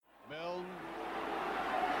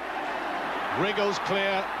Wriggles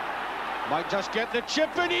clear. Might just get the chip,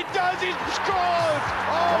 and he does. He's scored.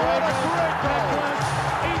 Oh, what a great goal!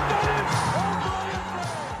 He's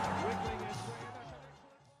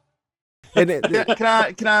done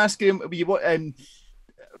it. Can I ask him? A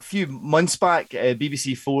few months back,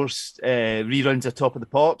 BBC Four's reruns of Top of the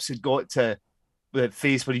Pops had got to the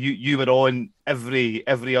phase where you were on every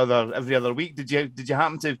other week. Did you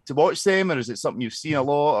happen to watch them, or is it something you've seen a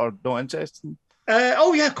lot or not interested in?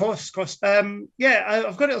 Oh yeah, of course. I've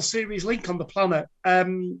got it on Series Link on the Planet. I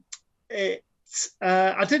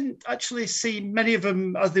didn't actually see many of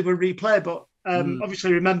them as they were replayed, but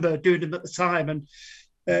obviously remember doing them at the time. And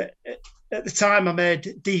at the time, I made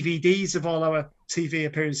DVDs of all our TV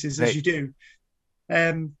appearances, as you do.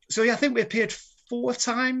 So yeah, I think we appeared 4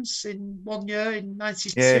 times in 1 year in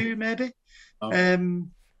 '92, maybe,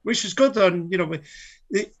 which was good. And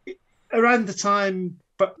around the time,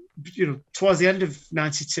 but towards the end of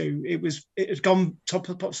 '92, it had gone. Top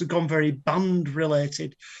of the Pops had gone very band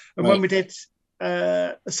related, and when we did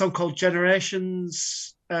a song called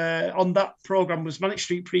Generations on that program was Manic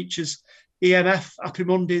Street Preachers, EMF, Happy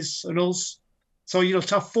Mondays, and us. So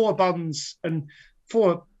to have 4 bands and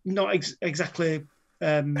 4 not exactly.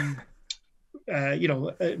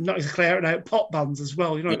 Not exactly out and out pop bands as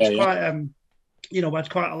well. It was quite. We had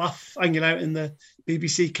quite a laugh hanging out in the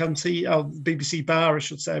BBC canteen, or BBC bar, I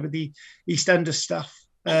should say, with the EastEnders staff.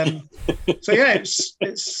 So yeah,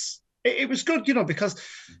 it was good, because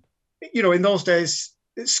in those days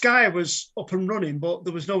Sky was up and running, but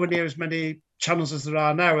there was nowhere near as many channels as there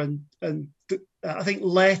are now. And I think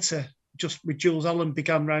later, just with Jules Allen,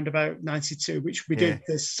 began round about '92, which we did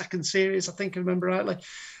the second series, I think I remember rightly.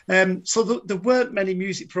 So there weren't many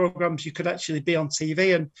music programs you could actually be on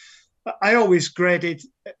TV, and I always graded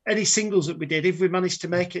any singles that we did. If we managed to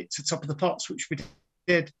make it to Top of the Pops, which we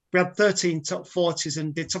did, we had 13 top 40s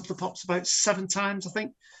and did Top of the Pops about 7 times, I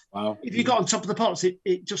think. Wow. If you got on Top of the Pops,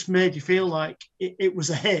 it just made you feel like it was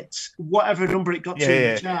a hit, whatever number it got to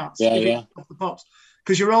in the charts. Top of the Pops,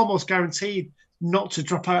 because you're almost guaranteed not to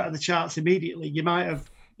drop out of the charts immediately. You might have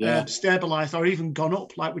stabilised or even gone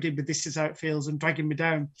up, like we did with This Is How It Feels and Dragging Me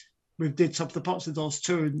Down. We did Top of the Pops with those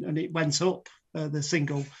 2, and it went up, the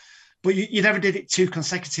single. But you never did it 2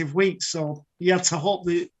 consecutive weeks, so you had to hope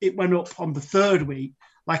that it went up on the 3rd week,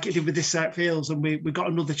 like it did with This Is How It Feels, and we got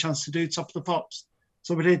another chance to do Top of the Pops.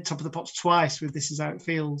 So we did Top of the Pops twice with This Is How It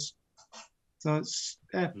Feels. So it's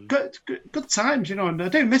good times, and I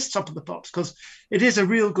do miss Top of the Pops because it is a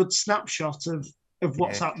real good snapshot of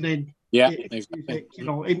what's happening exactly.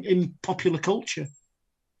 in popular culture.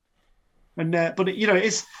 And but it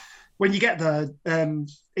is, when you get there,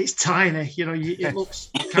 it's tiny. It looks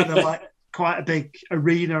kind of like quite a big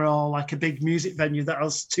arena or like a big music venue that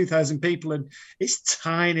has 2,000 people, and it's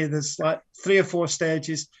tiny. There's like 3 or 4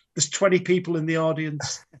 stages. There's 20 people in the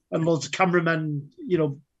audience and loads of cameramen,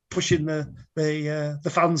 pushing the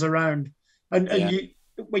fans around. And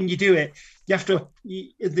when you do it, you have to.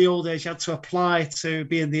 In the old days, you had to apply to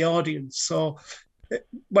be in the audience. So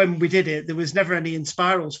when we did it, there was never any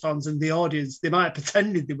Inspirals fans in the audience. They might have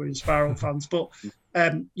pretended they were Inspiral fans, but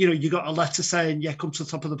you got a letter saying, come to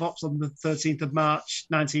the Top of the Pops on the 13th of March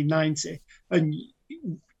 1990, and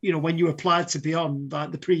when you applied to be on,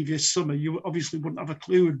 like the previous summer, you obviously wouldn't have a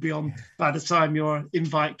clue who'd be on by the time your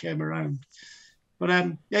invite came around.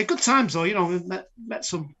 But good times though. We met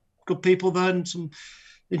some good people there and some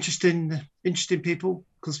interesting people.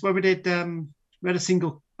 Because when we did, we had a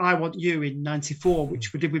single, I Want You, in '94,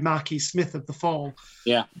 which we did with Marquis Smith of The Fall.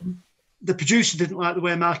 Yeah. The producer didn't like the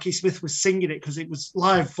way Marquis Smith was singing it because it was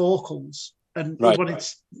live vocals, and he wanted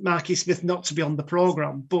Marquis Smith not to be on the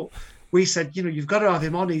programme. But we said, you've got to have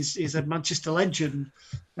him on. He's a Manchester legend.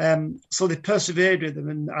 So they persevered with him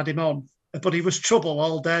and had him on. But he was trouble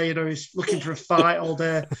all day. He was looking for a fight all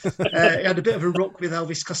day. He had a bit of a ruck with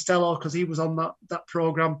Elvis Costello because he was on that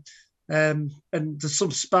programme. And there's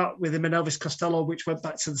some spat with him and Elvis Costello, which went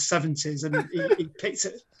back to the 70s. And he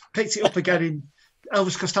picked it up again in...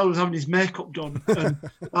 Elvis Costello was having his makeup done, and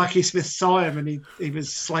Marquis Smith saw him, and he was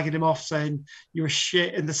slagging him off, saying, "You were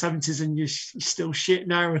shit in the '70s, and you're still shit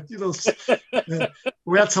now."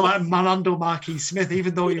 We had to manhandle Marquis Smith,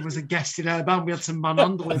 even though he was a guest in our band. We had to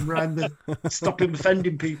manhandle him around stop him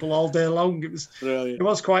offending people all day long. It was brilliant. It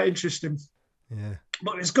was quite interesting. Yeah,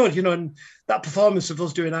 but it's good, and that performance of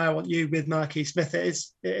us doing "I Want You" with Marquis Smith,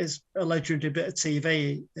 it is a legendary bit of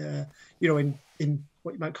TV. In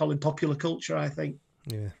what you might call in popular culture, I think.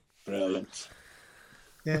 Yeah. Brilliant.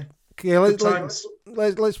 Yeah. Okay,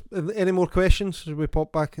 let's any more questions as we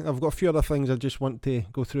pop back? I've got a few other things I just want to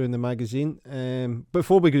go through in the magazine.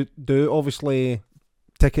 Before we do, obviously,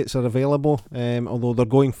 tickets are available, although they're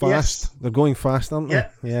going fast. Yes. They're going fast, aren't they? Yeah.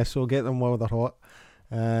 Yeah, so get them while they're hot.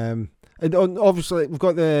 And obviously, we've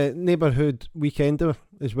got the Neighbourhood Weekender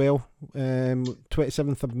as well,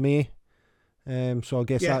 27th of May. So I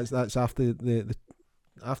guess that's after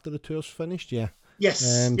the tour's finished, yeah.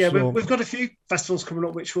 Yes, we've got a few festivals coming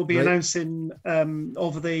up which we'll be announcing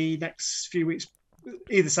over the next few weeks,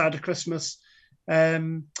 either side of Christmas.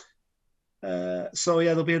 So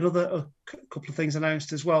there'll be a couple of things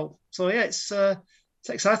announced as well. So it's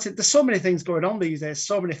exciting. There's so many things going on these days.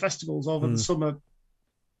 So many festivals over the summer.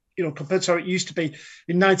 Compared to how it used to be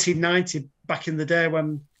in 1990, back in the day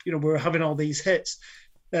when we were having all these hits.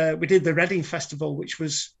 We did the Reading Festival, which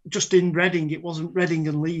was just in Reading. It wasn't Reading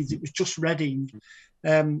and Leeds; it was just Reading.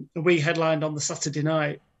 And we headlined on the Saturday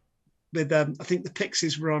night with, I think the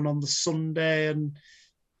Pixies were on the Sunday, and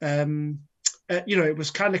it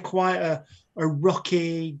was kind of quite a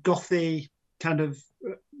rocky, gothy kind of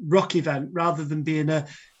rock event rather than being an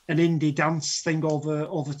indie dance thing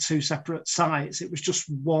over two separate sites. It was just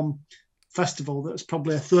one festival that was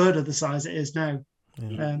probably a third of the size it is now.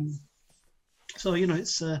 So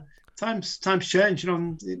it's times change,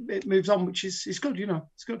 and it moves on, which is good.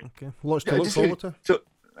 It's good. Okay, lots to look forward to. So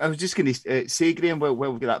I was just going to say, Graham, well,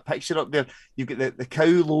 we've got that picture up there. You've got the cow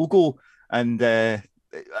logo, and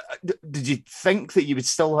did you think that you would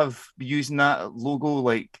still have be using that logo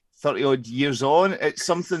like 30 odd years on? It's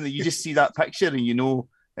something that you just see that picture and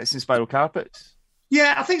it's in Spiral Carpets.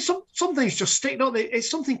 Yeah, I think some things just stick, don't they? It's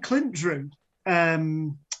something Clint drew.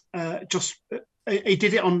 He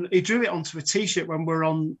drew it onto a T-shirt when we're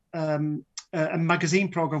on a magazine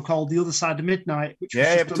program called The Other Side of Midnight, which was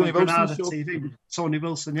just on Granada TV with Tony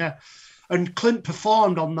Wilson, and Clint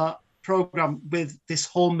performed on that program with this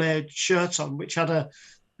homemade shirt on, which had a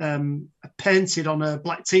painted on a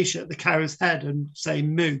black T-shirt the cow's head and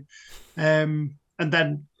saying "moo," and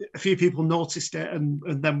then a few people noticed it, and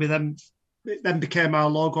then it then became our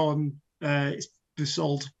logo, and we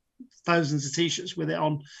sold thousands of T-shirts with it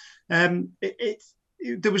on.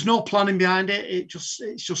 There was no planning behind it.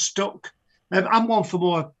 It's just stuck. I'm one for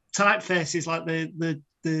more typefaces, like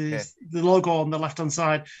the logo on the left hand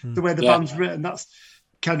side, the way the band's written. That's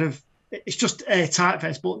kind of, it's just a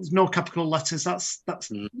typeface, but there's no capital letters.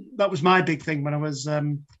 That was my big thing when I was.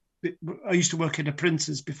 I used to work in a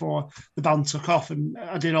printers before the band took off, and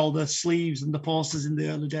I did all the sleeves and the posters in the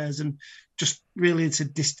early days, and just really it's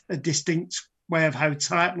a distinct way of how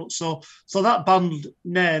type looks. So that band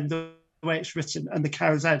name, the way it's written, and the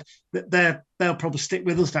cow's head, they'll probably stick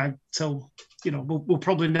with us now till we'll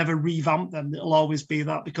probably never revamp them. It'll always be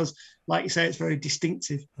that, because like you say, it's very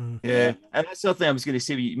distinctive. Yeah, and that's the other thing I was going to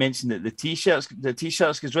say. You mentioned that the t-shirts,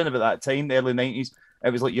 because around about that time, the early 90s,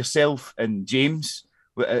 it was like yourself and James.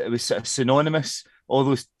 It was sort of synonymous. All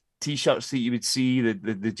those t-shirts that you would see,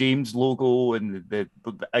 the James logo, and the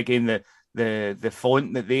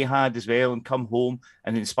font that they had as well, and Come Home,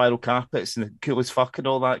 and then Spiral Carpets, and the Cool as Fuck and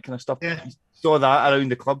all that kind of stuff. Yeah. You saw that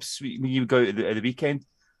around the clubs when you go out at the weekend.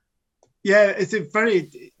 Yeah, it's a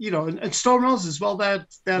very, and Stone Roses as well. They're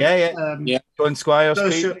John Squires.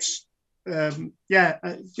 Shirts. So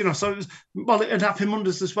it was, and Happy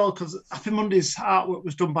Mondays as well, because Happy Mondays artwork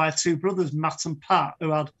was done by two brothers, Matt and Pat,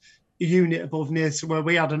 who had a unit above near to where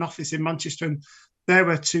we had an office in Manchester, and there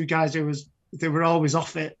were two guys they were always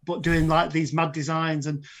off it, but doing like these mad designs.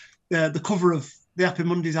 And the cover of the Happy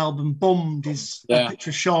Mondays album, Bummed, is a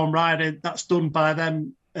picture of Sean Ryder. That's done by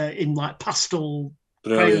them in like pastel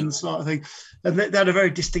crayons sort of thing. And they had a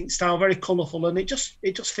very distinct style, very colourful, and it just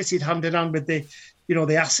fitted hand in hand with the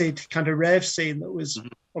the acid kind of rave scene that was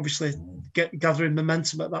obviously gathering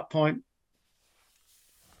momentum at that point.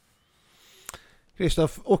 Great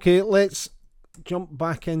stuff. Okay, let's jump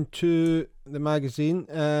back into the magazine.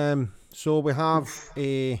 So we have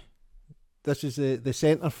this is the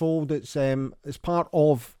centrefold. It's part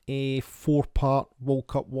of a 4-part World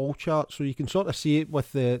Cup wall chart, so you can sort of see it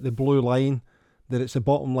with the blue line that it's the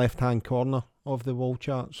bottom left hand corner of the wall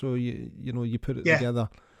chart. So you put it together.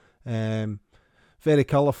 Very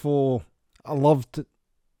colourful. I love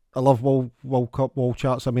World Cup wall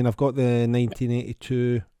charts. I mean, I've got the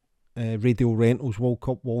 1982 Radio Rentals World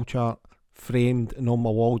Cup wall chart framed and on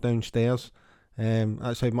my wall downstairs.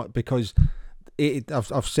 That's how much, because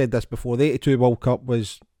I've said this before. The 82 World Cup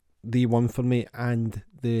was the one for me, and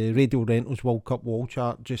the Radio Rentals World Cup wall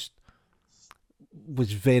chart just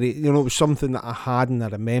was very, it was something that I had and I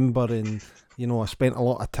remember, and I spent a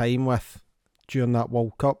lot of time with during that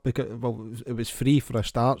World Cup, because it was free for a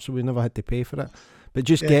start, so we never had to pay for it. But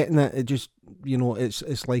just getting it just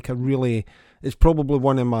it's like it's probably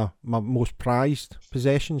one of my most prized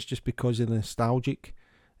possessions, just because of the nostalgic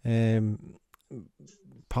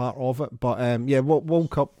part of it. But yeah, World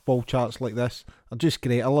Cup wall charts like this are just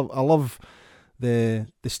great. I love the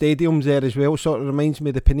stadiums there as well. Sort of reminds me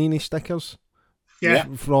of the Panini stickers. Yeah.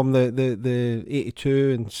 From the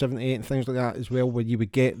 82 and 78 and things like that as well, where you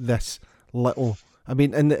would get this little. I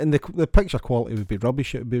mean, and the picture quality would be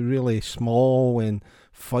rubbish. It would be really small and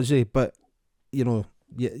fuzzy, but you know,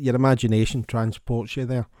 your imagination transports you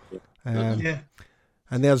there. Yeah.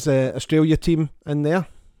 And there's the Australia team in there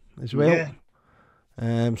as well.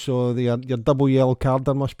 Yeah. So your double yellow card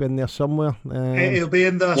there must be in there somewhere. It'll be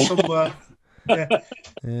in there somewhere. Yeah.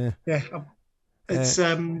 It's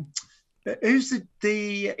who's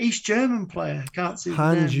the East German player? I can't see.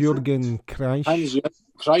 Hans-Jürgen Kreis.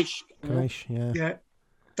 Kreis. Yeah.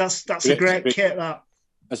 That's a great kit.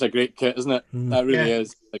 That's a great kit, isn't it? That really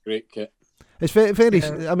is a great kit. It's very.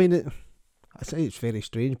 I mean, I say it's very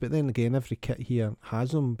strange, but then again, every kit here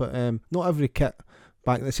has them. But not every kit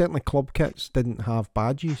back then. Certainly, club kits didn't have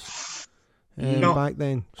badges back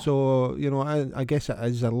then. So you know, I guess it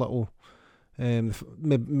is a little.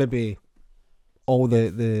 Maybe all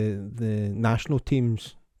the national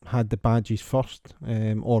teams had the badges first,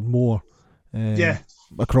 or more.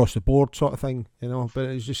 Across the board, sort of thing, you know. But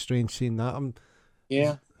it's just strange seeing that.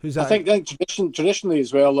 Who's that? I think traditionally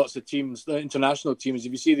as well, lots of teams, the international teams,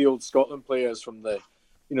 if you see the old Scotland players from the,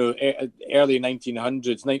 you know, early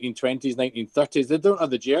 1900s, 1920s, 1930s, they don't have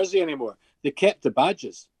the jersey anymore. They kept the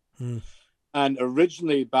badges. And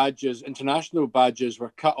originally international badges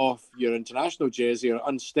were cut off your international jersey or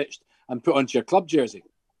unstitched and put onto your club jersey.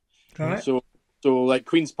 Right. So like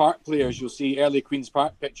Queen's Park players, you'll see early Queen's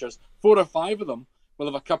Park pictures, 4 or 5 of them will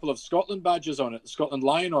have a couple of Scotland badges on it, the Scotland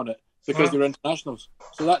Lion on it, because they're internationals.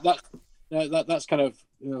 So that's kind of,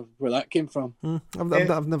 you know, where that came from.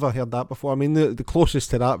 I've never heard that before. I mean, the closest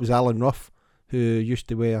to that was Alan Rough, who used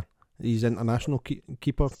to wear these international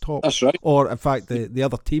keeper tops. That's right. Or in fact, the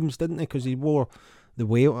other teams didn't they? Because he wore the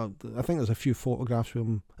Wales. I think there's a few photographs of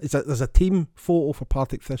him. There's a team photo for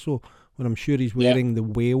Partick Thistle when I'm sure he's wearing the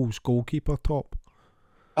Wales goalkeeper top.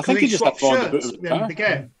 I think he just had shirts in the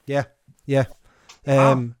game. Yeah.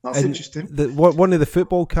 That's interesting. One of the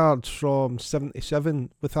football cards from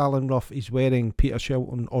 '77 with Alan Rough, he's wearing Peter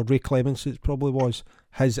Shilton or Ray Clements. It probably was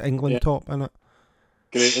his England top in it.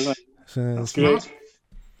 Great, isn't it? That's great.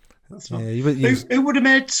 Who would have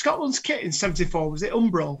made Scotland's kit in '74? Was it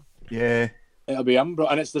Umbro? Yeah, it'll be Umbro,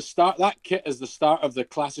 and it's the start. That kit is the start of the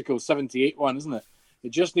classical '78 one, isn't it?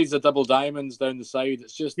 It just needs the double diamonds down the side.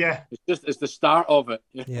 It's the start of it.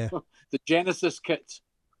 Yeah, the Genesis kit.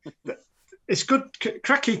 It's good,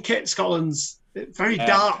 cracking kit. Scotland's very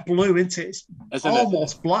dark blue, isn't it? It's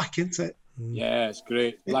almost black, isn't it? Yeah, it's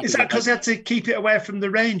great. Black is that because they had to keep it away from the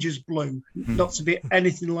Rangers blue, not to be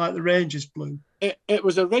anything like the Rangers blue? It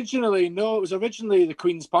was originally the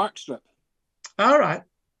Queen's Park strip. All right.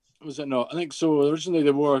 Was it not? I think so. Originally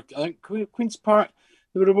they wore, I think Queen's Park,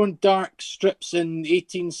 they would have worn dark strips in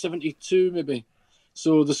 1872 maybe.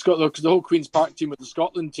 So the whole Queen's Park team was the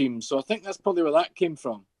Scotland team. So I think that's probably where that came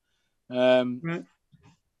from. Right.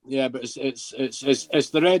 Yeah, but it's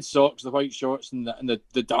the red socks, the white shorts, and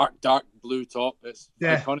the dark blue top. It's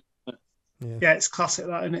iconic. Yeah, it's classic,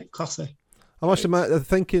 that, isn't it? Classic. I must admit, I'm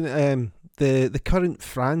thinking the current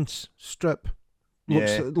France strip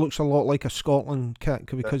looks a lot like a Scotland kit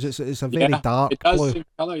because it's a very dark blue. Same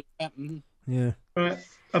colour. Yeah. Right.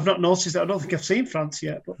 I've not noticed it. I don't think I've seen France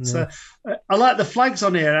yet, but I like the flags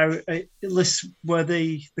on here. How it lists where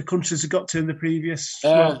the countries have got to in the previous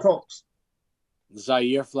World Cups. The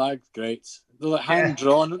Zaire flag, great. They're like hand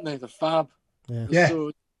drawn, aren't they? They're fab. Yeah.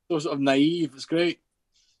 So sort of naive. It's great.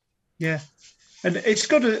 Yeah, and it's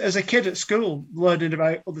good as a kid at school learning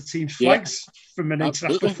about other teams' flags from an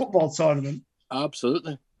international football tournament.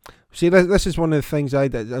 Absolutely. See, this is one of the things I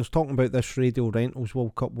did. I was talking about this Radio Rentals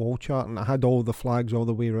World Cup wall chart, and I had all the flags all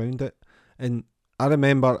the way around it. And I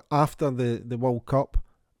remember after the World Cup,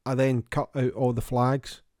 I then cut out all the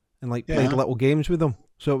flags and played little games with them.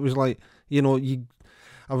 So it was like, you know,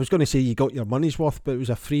 I was going to say you got your money's worth, but it was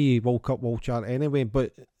a free World Cup wall chart anyway.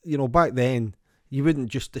 But, you know, back then, you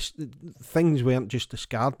wouldn't things weren't just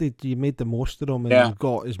discarded. You made the most of them and you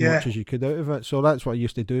got as much as you could out of it. So that's what I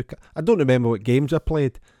used to do. I don't remember what games I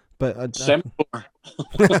played, but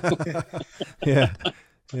yeah.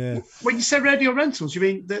 When you say Radio Rentals, you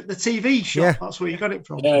mean the TV shop? Yeah. That's where you got it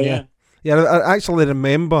from. Yeah. I actually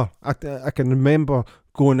remember. I can remember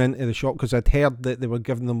going into the shop because I'd heard that they were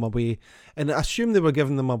giving them away, and I assumed they were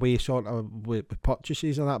giving them away sort of with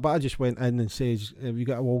purchases and that. But I just went in and says, "Have you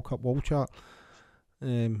got a World Cup wall chart,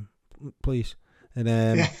 please?" And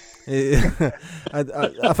I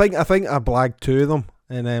think I blagged 2 of them,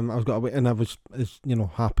 And I've got away, and I was as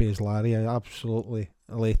happy as Larry. I absolutely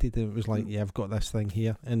elated. It was like, yeah, I've got this thing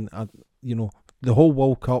here, and the whole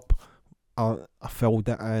World Cup, I filled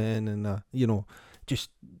it in, and just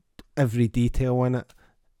every detail in it.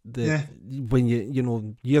 When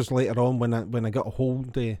years later on, when I got a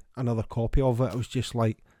hold of another copy of it, I was just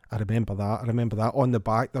like, I remember that. On the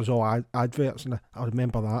back, there's all adverts, and I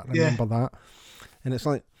remember that. And it's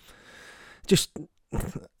like, just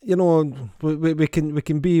we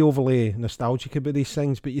can be overly nostalgic about these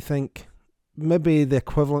things, but you think maybe the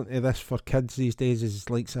equivalent of this for kids these days is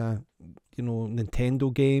like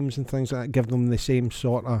Nintendo games and things like that, give them the same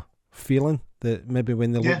sort of feeling that maybe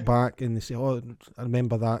when they look back and they say, oh, I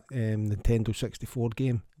remember that Nintendo 64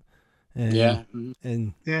 game. And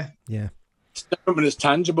it's different when it's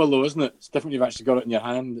tangible, though, isn't it? It's different when you've actually got it in your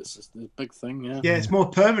hand. It's a big thing. Yeah, it's more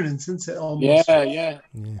permanent, isn't it? Almost. Yeah.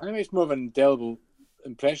 I think it's more of an indelible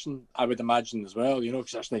impression, I would imagine, as well,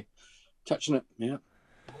 because actually touching it. Yeah.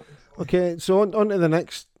 Okay, so on to the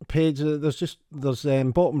next page. There's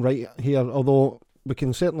bottom right here, although we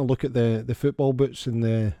can certainly look at the football boots in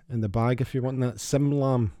the bag if you want that.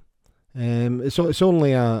 Simlam. It's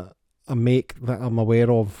only a make that I'm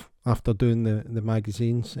aware of after doing the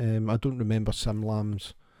magazines. I don't remember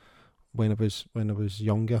Simlams when I was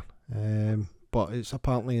younger. But it's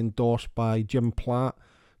apparently endorsed by Jim Platt,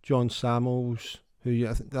 John Samuels,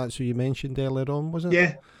 I think that's who you mentioned earlier on, wasn't it?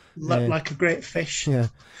 Yeah. Like a great fish. Yeah.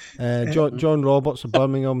 John Roberts of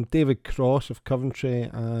Birmingham, David Cross of Coventry,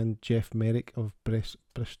 and Jeff Merrick of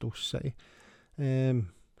Bristol City. They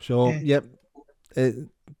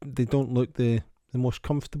don't look the most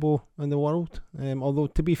comfortable in the world. Although,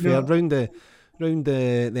 to be fair, round the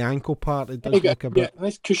ankle part, it does look a bit.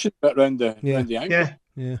 Nice cushion bit around the ankle.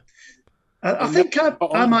 Yeah. I think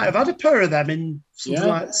I might have had a pair of them in something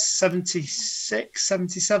like 76,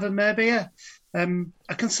 77 maybe, yeah.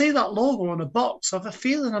 I can see that logo on a box. I have a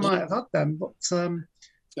feeling I might have had them, but it's got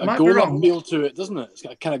a Gola feel to it, doesn't it? It's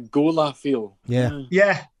got a kind of Gola feel. Yeah.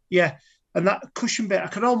 And that cushion bit, I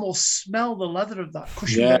could almost smell the leather of that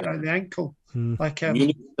cushion bit around the ankle. Like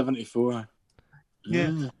Munich 74.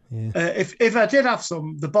 Yeah. If I did have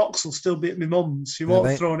some, the box will still be at my mum's. She won't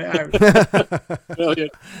have thrown it out.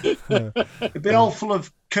 Brilliant. It'd be all full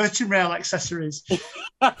of curtain rail accessories.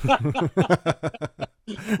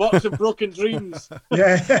 Box of broken dreams.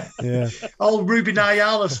 Yeah. All Ruben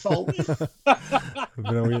Ayala's fault.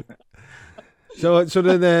 Brilliant. So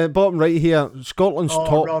the bottom right here, Scotland's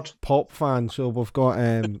top Rod. pop fan. So we've got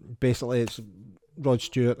basically it's Rod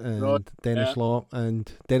Stewart and Dennis Law,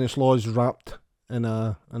 and Dennis Law is wrapped in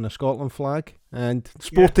a Scotland flag and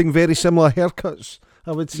sporting very similar haircuts,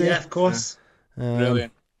 I would say. Yeah, of course.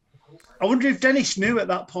 Brilliant. I wonder if Dennis knew at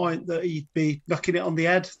that point that he'd be knocking it on the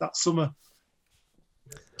head that summer.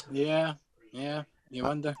 Yeah. You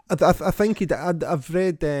wonder. I think he did. I've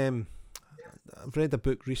read a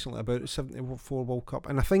book recently about the '74 World Cup,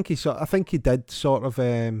 and I think he did sort of.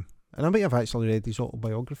 And I might have actually read his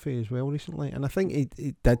autobiography as well recently, and I think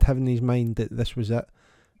he did have in his mind that this was it.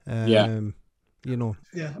 Yeah,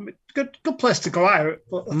 I mean, good place to go out,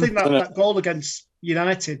 but I think that goal against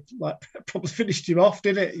United probably finished him off,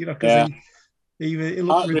 didn't it? Because he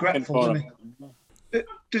looked regretful, didn't he?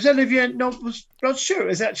 Does any of you know, was Rod Stewart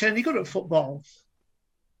is actually any good at football?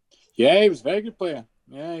 Yeah, he was a very good player.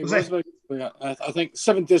 Yeah, he was a very good player. I think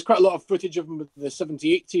there's quite a lot of footage of him with the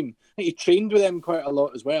 78 team. I think he trained with them quite a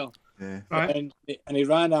lot as well. Yeah. Right. And he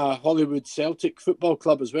ran a Hollywood Celtic football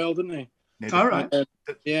club as well, didn't he? All right. So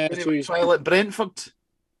he's at Brentford.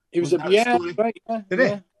 He was right. Yeah. Did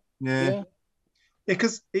he? Yeah.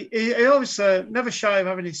 Because he always never shy of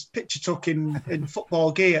having his picture took in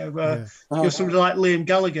football gear. Somebody like Liam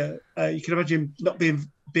Gallagher, you can imagine not being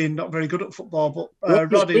not very good at football,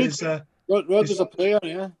 but Rod is. Rod is a player,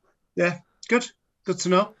 yeah. Yeah, good to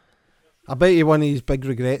know. I bet you one of his big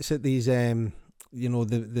regrets at these,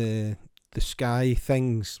 the Sky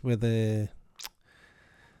things where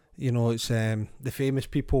it's the famous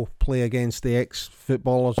people play against the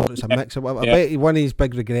ex-footballers, or it's a mix of whatever. I bet one of his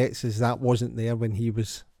big regrets is that wasn't there when he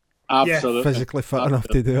was physically fit enough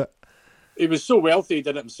to do it. He was so wealthy, he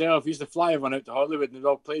did it himself. He used to fly everyone out to Hollywood and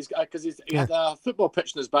all plays because he had a football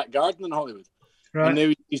pitch in his back garden in Hollywood. Right. And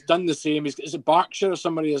now he's done the same. Is it Berkshire or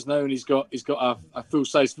somebody is now, and he's got a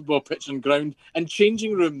full-size football pitch and ground and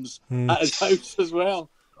changing rooms at his house as well.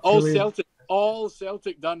 All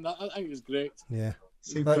Celtic done. I think it was great. Yeah.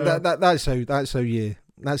 That's how you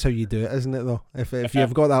do it, isn't it? Though, if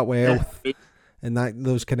you've got that wealth and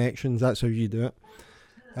those connections, that's how you do it.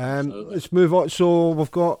 Let's move on. So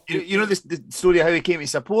we've got the story of how he came to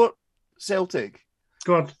support Celtic.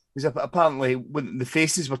 Go on. Because apparently when the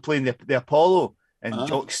Faces were playing the Apollo, and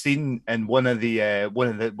Jock Stein and one of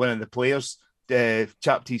the players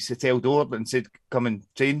chapped his hotel door and said, "Come and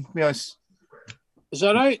train with us." Is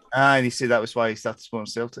that right? And he said that was why he started supporting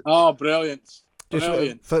Celtic. Oh, brilliant! Just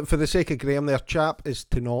Brilliant. for the sake of Graham, their chap is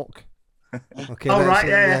to knock. Okay. Oh,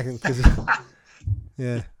 right,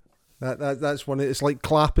 Yeah. That's one. It's like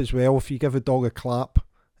clap as well. If you give a dog a clap,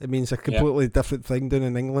 it means a completely different thing down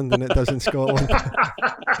in England than it does in Scotland.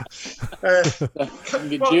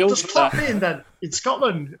 What does clap mean then in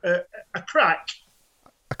Scotland? A crack?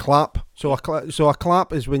 A clap. So a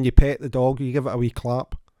clap is when you pet the dog. You give it a wee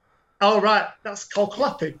clap. Oh, right. That's called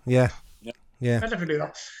clapping. Yeah. I never knew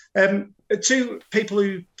that. Two people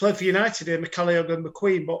who played for United here, McCalliog and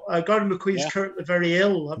McQueen, but Gordon McQueen's currently very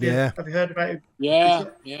ill. Have you heard about him? Yeah,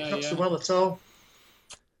 He's not so well at all.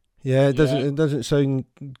 Yeah, it doesn't sound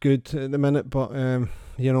good at the minute, but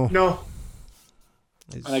No.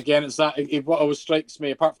 And again, it's that. What always strikes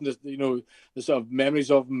me, apart from the sort of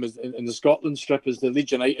memories of him, is in the Scotland strip, is the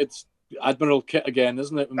Leeds United Admiral kit again,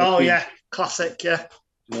 isn't it? Oh yeah, classic. Yeah.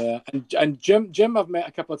 Yeah, and Jim I've met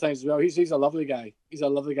a couple of times as well. He's a lovely guy. He's a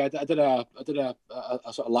lovely guy. I did a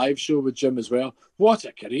sort of live show with Jim as well. What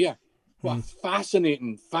a career! What a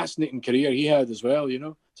fascinating career he had as well.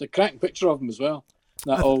 It's a cracking picture of him as well.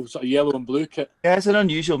 That old sort of yellow and blue kit. Yeah, it's an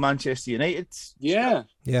unusual Manchester United. Yeah.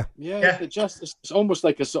 It's almost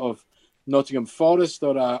like a sort of Nottingham Forest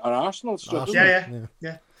or Arsenal strip. Yeah.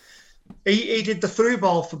 He did the through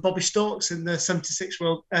ball for Bobby Stokes in the '76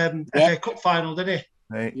 World FA Cup final, didn't he?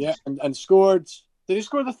 Right. Yeah, and scored. Did he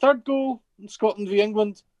score the third goal in Scotland v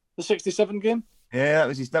England, the '67 game? Yeah,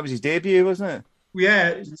 that was his debut, wasn't it?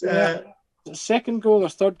 Yeah. The second goal or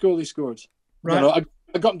third goal he scored. Right.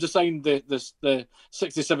 I got him to sign the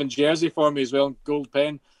 '67 jersey for me as well, gold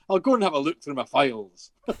pen. I'll go and have a look through my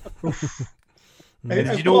files.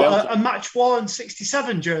 A match worn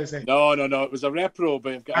 '67 jersey? No. It was a repro,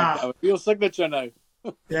 but I've got a real signature now.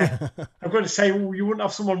 Yeah, I'm going to say, you wouldn't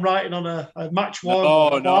have someone writing on a match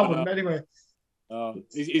worn. No. Anyway.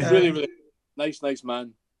 He's really, really nice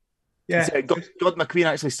man. Yeah. God McQueen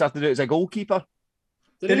actually started out as a goalkeeper.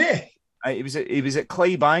 Did he? He was at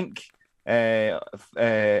Clydebank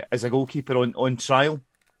as a goalkeeper on trial,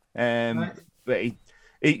 but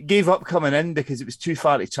he gave up coming in because it was too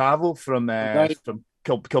far to travel from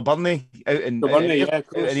Kilbirnie out in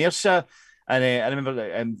Ayrshire. And I remember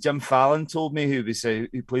that Jim Fallon told me, who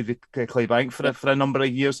played with Clydebank for a number of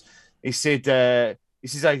years. He said Big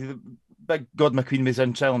God McQueen was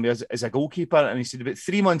in trial me as a goalkeeper, and he said about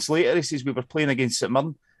 3 months later, he says we were playing against St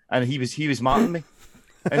Mirren, and he was marking me.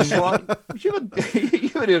 And he's like, you were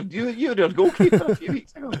our goalkeeper a few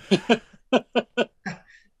weeks ago.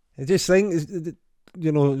 I just think,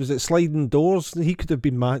 was it sliding doors? He could have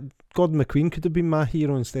been Gordon McQueen could have been my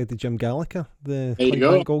hero instead of Jim Gallagher. There you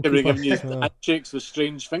go. Goalkeeper. Giving you handshakes with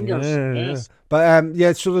strange fingers. Yes.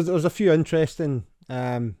 But so there was a few interesting.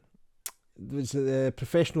 Was it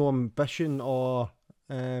professional ambition or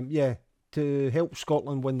to help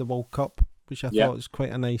Scotland win the World Cup, which I thought was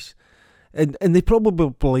quite a nice, and they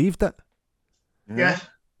probably believed it. Yeah.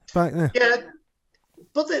 Back then. Yeah,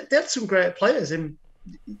 but they had some great players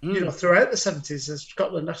throughout the '70s as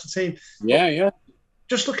Scotland national team. Yeah.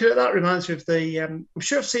 Just looking at that reminds me of I'm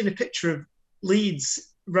sure I've seen a picture of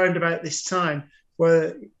Leeds round about this time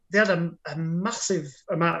where they had a massive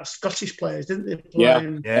amount of Scottish players, didn't they?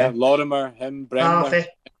 Yeah. Lorimer, him, Bremner.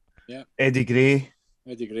 Eddie Gray.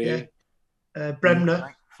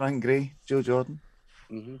 Bremner. Frank Gray, Joe Jordan.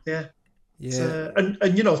 Mm-hmm. Yeah. And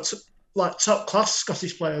like top class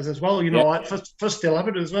Scottish players as well, like first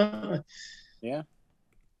 11 as well. Yeah.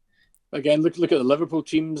 Again, look at the Liverpool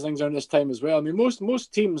teams, things around this time as well. I mean,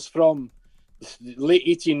 most teams from the late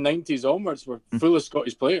 1890s onwards were full of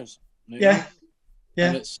Scottish players. Yeah.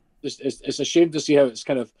 And it's a shame to see how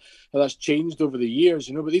that's changed over the years,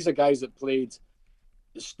 But these are guys that played.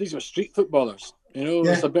 These are street footballers,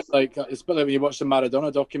 It's a bit like when you watch the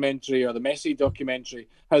Maradona documentary or the Messi documentary,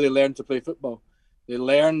 how they learned to play football. They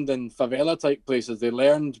learned in favela type places. They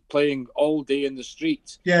learned playing all day in the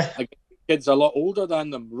street. Yeah. Kids a lot older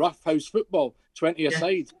than them, rough house football, 20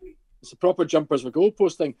 aside. It's a proper jumpers for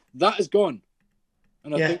goalpost thing. That is gone.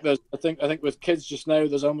 And I think with kids just now,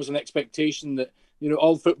 there's almost an expectation that,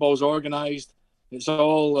 all football's organised. It's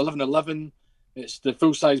all 11-11. It's the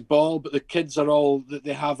full-size ball, but the kids are all,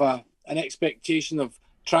 they have an expectation of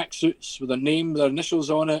tracksuits with their name, their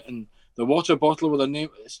initials on it, and the water bottle with their name.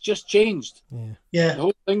 It's just changed. Yeah.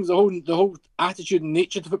 The whole attitude and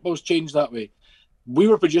nature to football's changed that way. We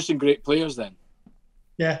were producing great players then.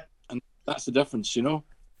 Yeah. And that's the difference, Yeah.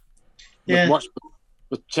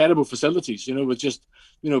 With terrible facilities, with just,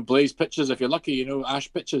 blaze pitches if you're lucky,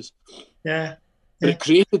 ash pitches. Yeah. But Yeah. it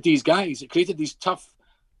created these guys. It created these tough,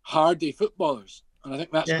 hardy footballers, and I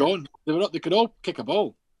think that's Yeah. gone. They could all kick a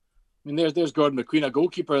ball. I mean, there's Gordon McQueen, a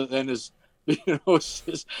goalkeeper that then is,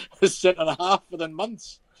 is centre half within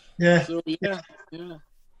months. Yeah. So yeah. Yeah,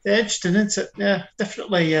 interesting, isn't it? Yeah,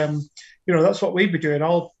 definitely. That's what we'd be doing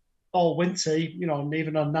all winter. And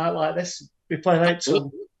even on a night like this, we playing out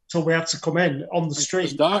till we had to come in on the It's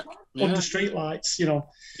street, dark. Yeah. under street lights.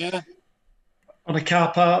 Yeah. On a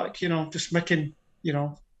car park. Just making.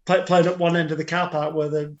 Playing at one end of the car park where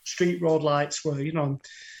the street road lights were. There'd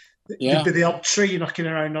be the odd tree knocking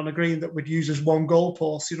around on a green that would use as one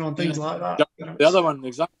goalpost. And things like that. The other one,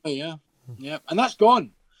 exactly. Yeah. Yeah, and that's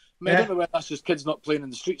gone. I mean, I Yeah. don't know whether that's just kids not playing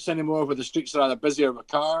in the streets anymore, where the streets are either busier with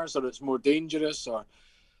cars or it's more dangerous or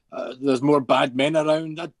there's more bad men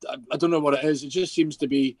around. I don't know what it is. It just seems to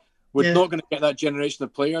be we're not going to get that generation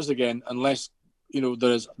of players again unless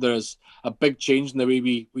there's a big change in the way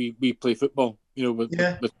we play football. With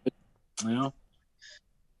Yeah.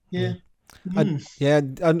 I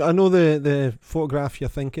know the photograph you're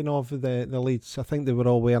thinking of the Leeds. I think they were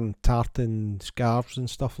all wearing tartan scarves and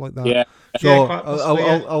stuff like that. Yeah. So Yeah, quite possibly,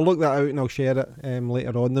 I'll look that out and I'll share it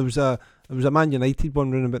later on. There was a Man United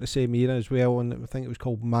one running about the same era as well, and I think it was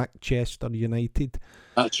called Manchester United.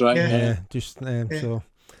 That's right. Yeah. So.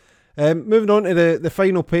 Moving on to the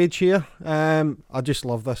final page here. I just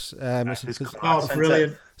love this.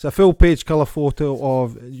 Brilliant. It's a full page colour photo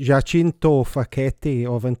of Giacinto Facchetti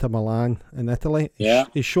of Inter Milan in Italy. Yeah.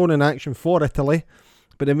 He's shown in action for Italy,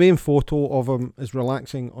 but the main photo of him is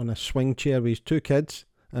relaxing on a swing chair with his two kids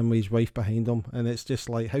and with his wife behind him, and it's just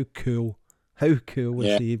like how cool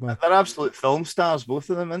is he, man? They're absolute film stars, both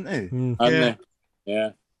of them, aren't they? Aren't they?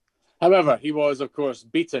 Yeah. However, he was, of course,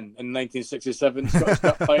 beaten in 1967 Scottish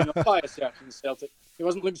Cup final by a certain Celtic. He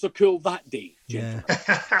wasn't looking so cool that day. Yeah.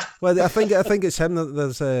 Well, I think it's him. That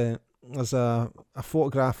there's a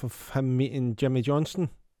photograph of him meeting Jimmy Johnson.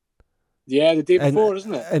 Yeah, the day before,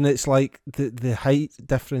 isn't it? And it's like the height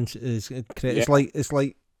difference is incredible. It's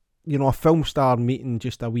like a film star meeting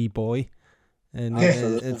just a wee boy, and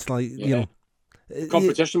it's like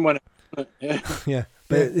competition winner. Yeah. Yeah,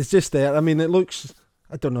 but it's just there. I mean, it looks.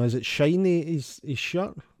 I don't know. Is it shiny? His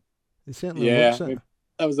shirt. It certainly looks it.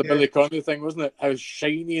 That was the Billy Connolly thing, wasn't it? How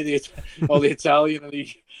shiny all the Italian and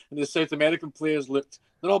the South American players looked.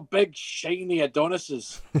 They're all big, shiny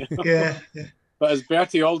Adonises. Yeah. But as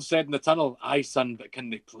Bertie Auld said in the tunnel, "Aye, son, but can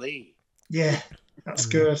they play?" Yeah, that's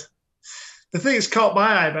good. The thing that's caught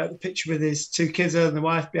my eye about the picture with his two kids and the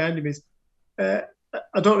wife behind him is,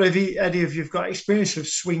 I don't know if any of you've got experience of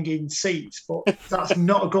swinging seats, but that's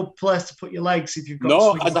not a good place to put your legs if you've got.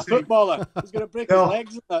 No, as a footballer, he's going to break his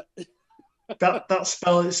legs. That's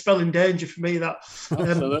spelling danger for me. That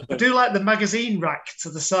I do like the magazine rack to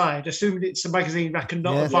the side, assuming it's a magazine rack and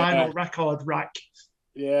not a vinyl record rack.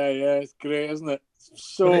 Yeah, it's great, isn't it?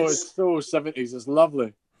 It's so 70s. It's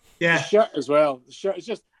lovely. Yeah, the shirt as well. The shirt it's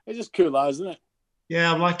just cool, isn't it?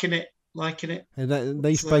 Yeah, I'm liking it. And that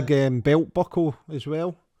nice big belt buckle as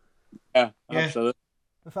well. Yeah, absolutely.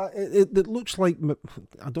 In fact, it looks like,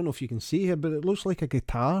 I don't know if you can see here, but it looks like a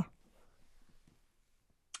guitar.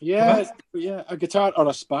 Yeah, a guitar or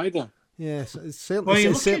a spider. Yes, it's certainly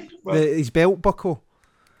his belt buckle.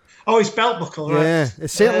 Oh, his belt buckle, right? Yeah,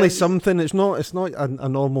 it's certainly something. It's not a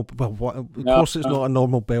normal. Well, of course, it's not a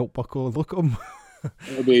normal belt buckle. Look at him.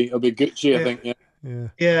 It'll be Gucci, I think.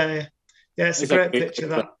 Yeah. It's a great picture.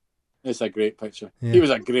 That. It's a great picture. Yeah. He was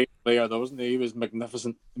a great player, though, wasn't he? He was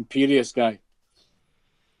magnificent, imperious guy.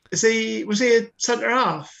 Was he a centre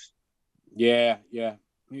half? Yeah.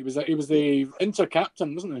 He was the Inter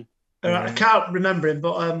captain, wasn't he? I can't remember him,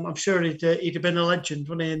 but I'm sure he'd have been a legend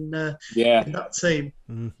when in that team.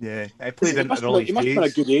 Yeah, I played in He must have been a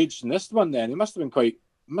good age in this one. Then he must have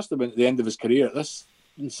been at the end of his career at this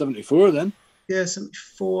in '74. Then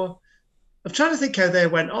 74. I'm trying to think how they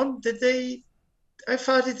went on. How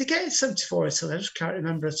far did they get in '74? Italy? I just can't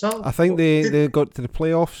remember at all. I think they got to the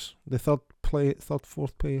playoffs, the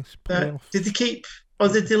fourth place playoff. Did they keep, or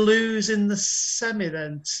did they lose in the semi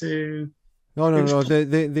then to? No.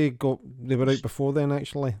 They were out before then.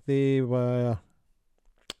 Actually, they were.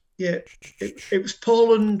 Yeah, it was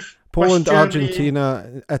Poland,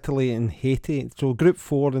 Argentina, Italy, and Haiti. So Group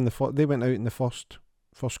 4 they went out in the first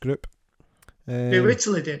group.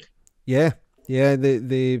 Italy did. Yeah.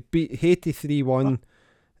 They beat Haiti 3-1.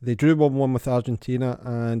 They drew 1-1 with Argentina,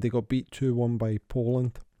 and they got beat 2-1 by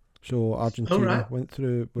Poland. So Argentina went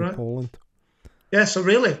through with Poland. Yeah, so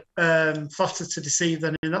really flattered to deceive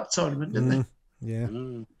them in that tournament, didn't they? Yeah.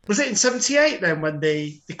 Was it in '78 then when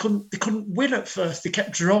they couldn't win at first? They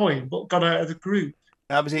kept drawing, but got out of the group.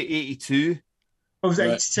 That was 82. Oh, was it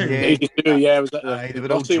Right. 82? Yeah. 82, yeah, was that Aye, they the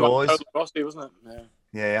were all Rossi one? draws. Rossi, wasn't it? Yeah.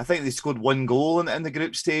 Yeah, I think they scored one goal in the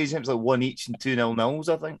group stage. It was like 1 each and 2-0 nils,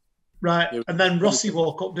 I think. Right. Yeah. And then Rossi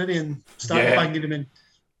woke up, didn't he, and started Yeah. banging him in.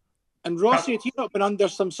 And Rossi, had he not been under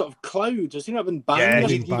some sort of cloud? Has he not been banned? Yeah, or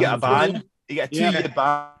he something? got a ban. He got a Yeah. 2-year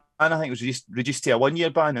ban. I think it was reduced to a 1-year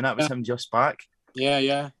ban, and that was him just back. Yeah,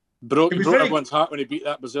 yeah. He broke was very- everyone's heart when he beat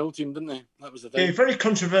that Brazil team, didn't he? That was the Yeah, thing. very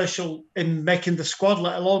controversial in making the squad,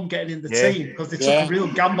 let alone getting in the Yeah. team, because they took Yeah. a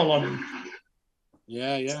real gamble on him.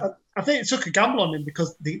 Yeah, yeah. I think it took a gamble on him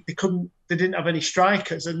because they didn't have any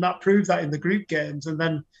strikers, and that proved that in the group games. And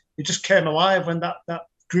then he just came alive when that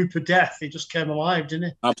group of death. He just came alive, didn't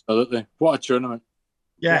he? Absolutely. What a tournament.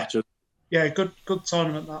 Yeah, What a tournament. yeah, good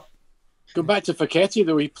tournament that. Going back to Facchetti,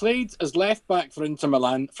 though, he played as left back for Inter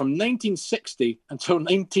Milan from 1960 until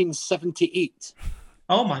 1978.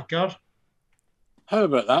 Oh my God, How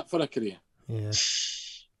about that for a career? Yeah.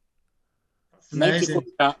 that's 94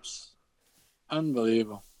 amazing. caps.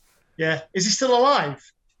 Unbelievable. Yeah, is he still alive?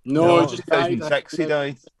 No, No, he just died. 2006 he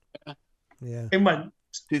died. Yeah. In when?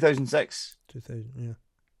 2006. 2000. Yeah.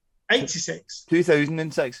 86.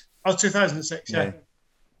 2006. Oh, 2006. Yeah. Yeah.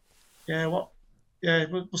 Yeah. What? Yeah,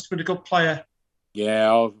 must have been a good player.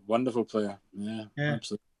 Yeah, oh, wonderful player. Yeah, Yeah.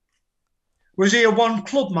 absolutely. Was he a one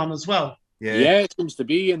club man as well? Yeah. It seems to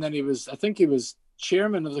be. And then I think he was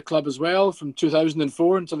chairman of the club as well from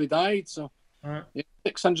 2004 until he died. So, Right. yeah,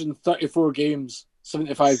 634 games,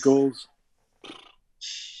 75 goals.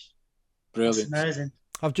 That's Brilliant. amazing.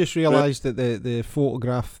 I've just realised that the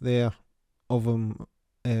photograph there of him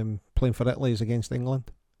playing for Italy is against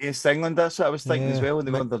England. Yes, England, that's what I was thinking Yeah, as well. When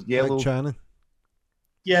they were Mick- under yellow. Mick Shannon.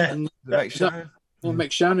 Yeah. And Mick Shannon. oh,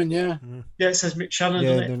 Mick Shannon, yeah. Yeah, it says Mick Shannon. Yeah,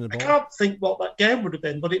 doesn't down the it? I bottom. can't think what that game would have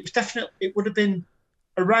been, but it would have been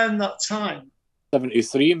around that time.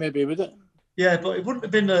 73 maybe, would it? Yeah, but it wouldn't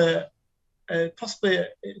have been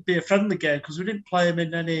it'd be a friendly game because we didn't play him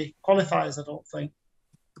in any qualifiers, I don't think.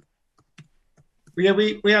 But yeah,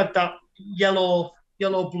 we had that yellow,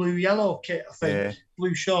 blue, yellow kit, I think. Yeah.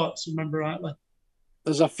 Blue shorts, remember rightly.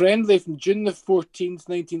 There's a friendly from June the 14th,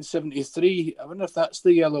 1973. I wonder if that's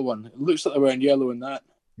the yellow one. It looks like they're wearing yellow in that.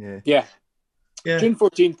 Yeah. Yeah. Yeah. June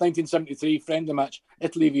 14th, 1973, friendly match,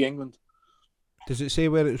 Italy v England. Does it say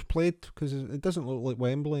where it was played? Because it doesn't look like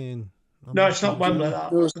Wembley. And No, it's not Wembley.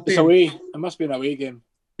 That. No, it's away. It must be an away game.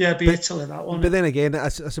 Yeah, it'd be Italy, that one. But then again, I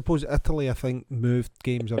suppose Italy, I think, moved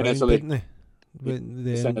games around, Italy. didn't they? With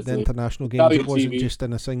the Italy. international games, Italian it wasn't TV. just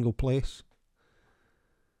in a single place.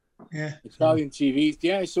 Yeah. Italian TV.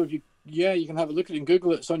 Yeah, so if you can have a look at it and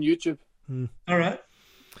Google it. It's on YouTube. All right.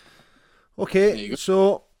 There you Okay, go.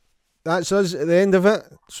 so that's us at the end of it.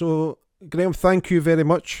 So, Graham, thank you very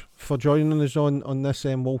much for joining us on this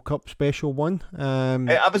World Cup special one.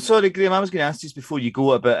 I was sorry, Graham. I was going to ask you just before you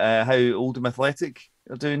go about how Oldham Athletic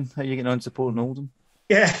are doing. How you getting on supporting Oldham?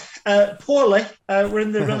 Yeah, poorly. We're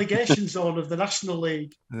in the relegation zone of the National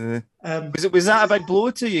League. Was that a big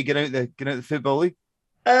blow to you getting out the Football League?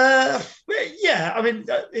 Yeah, I mean,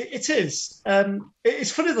 it is.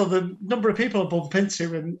 It's funny though, the number of people I bump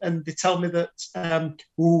into and they tell me that,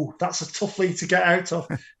 that's a tough league to get out of.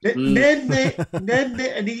 Name me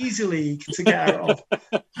an easy league to get out of.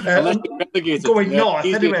 Unless you're relegated. Going Yeah, north,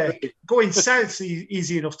 easy. anyway. Going south's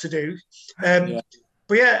easy enough to do. Yeah.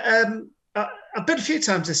 But yeah, I've been a few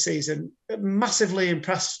times this season, massively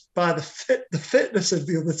impressed by the fitness of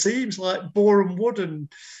the other teams, like Boreham Wood and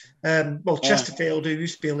Chesterfield, who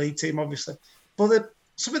used to be a league team, obviously. But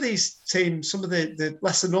some of these teams, some of the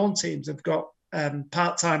lesser known teams, have got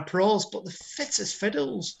part-time pros, but the fit as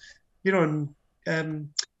fiddles, and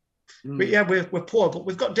but yeah, we're poor. But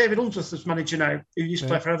we've got David Unsworth as manager now, who used to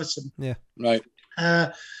play for Everton. Yeah, Right.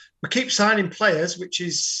 We keep signing players, which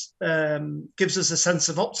is gives us a sense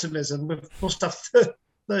of optimism. We must have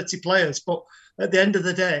 30 players, but at the end of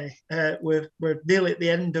the day, we're nearly at the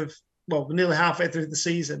end of. Well, we're nearly halfway through the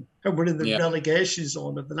season, and we're in the relegation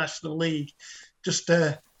zone of the National League.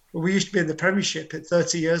 We used to be in the Premiership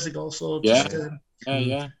 30 years ago, so just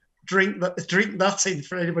drink that in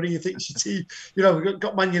for anybody who thinks your team. We've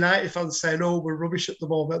got Man United fans saying, "Oh, we're rubbish at the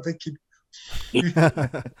moment." Thinking you've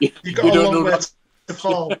got a long way to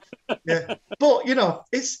fall. Yeah, but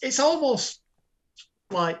it's almost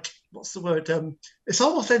like what's the word? It's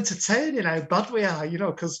almost entertaining how bad we are,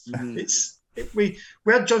 because we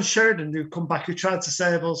had John Sheridan who come back, who tried to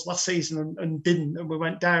save us last season and didn't, and we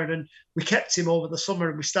went down, and we kept him over the summer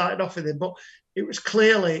and we started off with him, but it was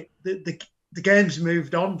clearly the game's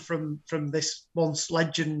moved on from this once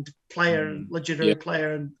legend player and legendary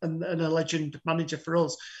player and a legend manager for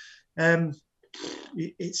us.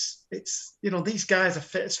 It's these guys are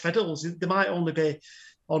fit as fiddles. They might only be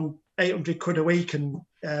on 800 quid a week and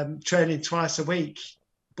training twice a week,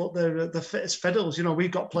 but they're the fittest fiddles. You know, we've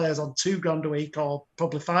got players on $2,000 a week or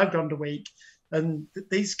probably $5,000 a week, and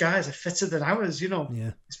these guys are fitter than ours. You know,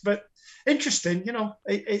 but interesting. You know,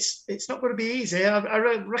 it's not going to be easy. I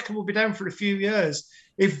reckon we'll be down for a few years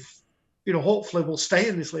if, you know, hopefully we'll stay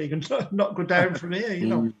in this league and not go down from here. You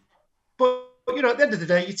know, but you know, at the end of the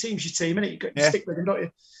day, your team's your team, and you stick with them, don't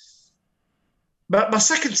you? But my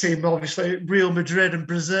second team, obviously, Real Madrid and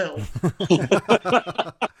Brazil.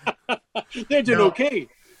 They're doing okay.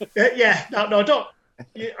 No, I don't.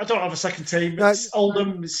 I don't have a second team. It's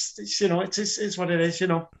Oldham. It's you know, it's what it is. You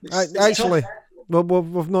know. Actually, well,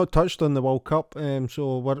 we've not touched on the World Cup,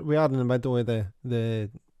 so we are in the middle of the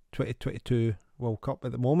 2022 World Cup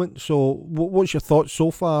at the moment. So, what's your thoughts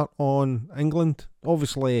so far on England?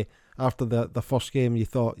 Obviously, after the first game, you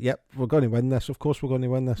thought, "Yep, we're going to win this. Of course, we're going to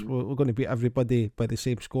win this. We're going to beat everybody by the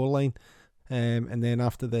same scoreline." And then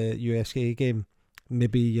after the USA game,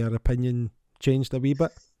 maybe your opinion changed a wee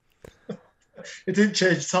bit. It didn't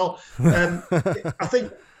change at all. I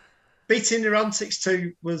think beating Iran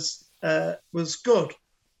 6-2 was good,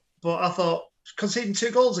 but I thought conceding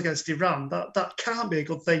 2 goals against Iran, that can't be a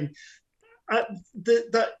good thing.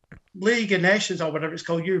 That League of Nations, or whatever it's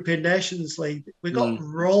called, European Nations League, we got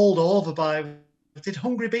rolled over by. Did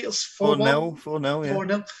Hungary beat us 4-0?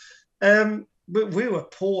 4-0. We were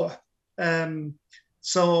poor.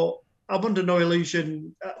 So I'm under no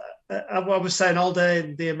illusion. I was saying all day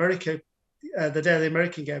in the day of the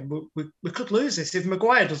American game, we could lose this if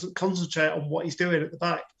Maguire doesn't concentrate on what he's doing at the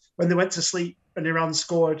back. When they went to sleep and Iran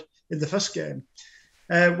scored in the first game,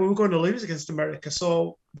 we were going to lose against America.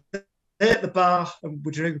 So they're at the bar and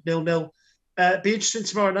we're doing 0-0. Be interesting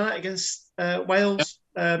tomorrow night against Wales.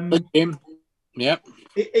 Good game. Yeah.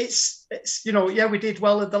 It's you know, we did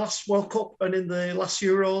well in the last World Cup and in the last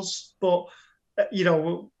Euros, but you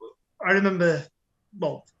know, I remember,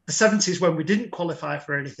 well, the 70s when we didn't qualify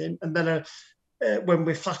for anything, and then when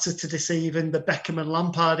we flattered to deceive in the Beckham and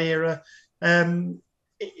Lampard era.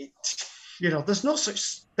 You know, there's no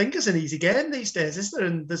such thing as an easy game these days, is there?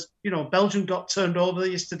 And there's, you know, Belgium got turned over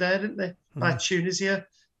yesterday, didn't they, by Tunisia?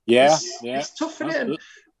 It's tough, isn't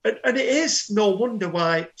it? And it is no wonder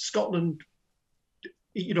why Scotland,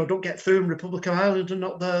 you know, don't get through in Republic of Ireland and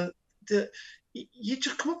not the you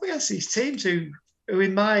just come up against these teams who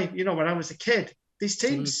in my, you know, when I was a kid, these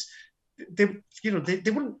teams, they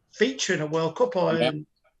wouldn't feature in a World Cup or in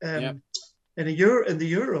the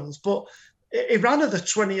Euros, but Iran are the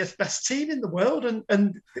 20th best team in the world,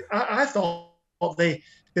 and I thought they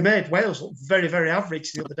made Wales look very, very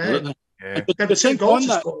average the other day. The 2 goals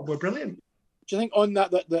were brilliant. Do you think on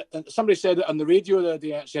that somebody said it on the radio the other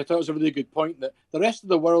day, actually, I thought it was a really good point, that the rest of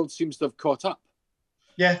the world seems to have caught up.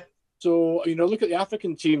 Yeah. So, you know, look at the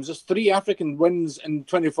African teams. There's 3 African wins in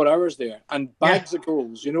 24 hours there, and bags of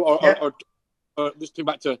goals, you know, or just come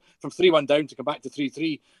back to from 3-1 down to come back to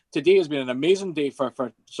 3-3. Today has been an amazing day for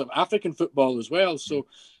sort of African football as well. So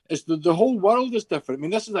it's the whole world is different. I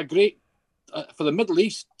mean, this is a great for the Middle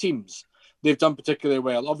East teams. They've done particularly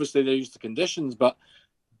well. Obviously, they're used to conditions, but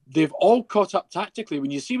they've all caught up tactically.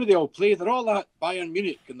 When you see where they all play, they're all at Bayern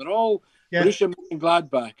Munich, and they're all Borussia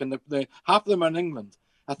Mönchengladbach, and the half of them are in England.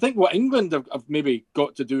 I think what England have maybe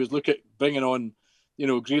got to do is look at bringing on, you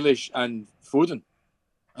know, Grealish and Foden.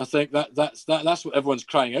 I think that's what everyone's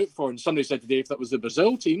crying out for. And somebody said today if that was the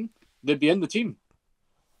Brazil team, they'd be in the team.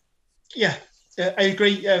 Yeah, I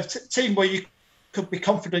agree. Team where you could be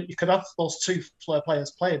confident you could have those 2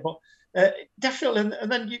 players play, but definitely. And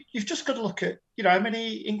then you've just got to look at, you know, how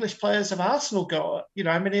many English players have Arsenal got? You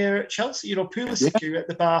know, how many are at Chelsea? You know, Pulisic at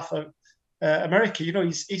the bar for America. You know,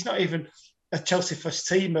 he's not even a Chelsea first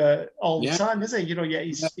teamer all the time, is he? You know,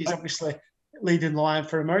 he's obviously leading the line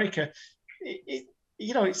for America.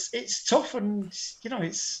 You know, it's tough, and you know,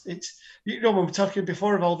 it's you know, when we're talking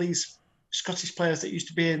before of all these Scottish players that used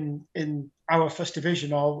to be in our first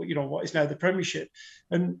division, or you know, what is now the Premiership,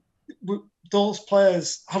 and those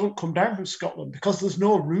players haven't come down from Scotland because there's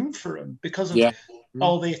no room for them because of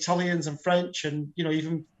all the Italians and French, and you know,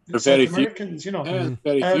 even South Americans. You know,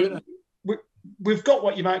 very few. We've got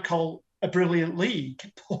what you might call a brilliant league,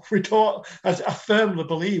 but we don't. I firmly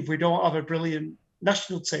believe we don't have a brilliant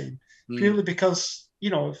national team purely because, you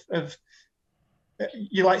know, of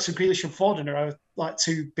you like some Grealish and Foden are like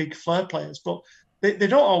 2 big flair players, but they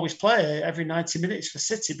don't always play every 90 minutes for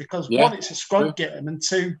City because 1, it's a squad game, and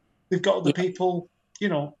 2, they've got other people, you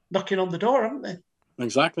know, knocking on the door, haven't they?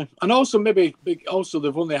 Exactly, and also maybe they've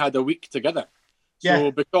only had a week together.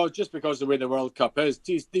 So because the way the World Cup is,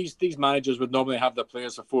 these managers would normally have their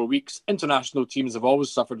players for 4 weeks. International teams have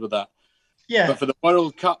always suffered with that. Yeah. But for the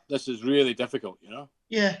World Cup, this is really difficult, you know?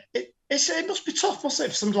 yeah, it must be tough, mustn't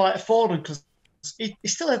it, for somebody like Foden, because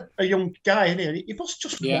he's still a young guy, isn't he? He must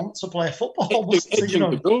just want to play football, mustn't he, you Itching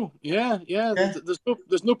know? to go. Yeah.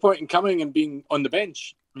 There's no point in coming and being on the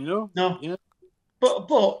bench, you know? No. Yeah.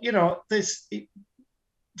 But you know,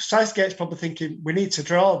 Southgate's probably thinking we need to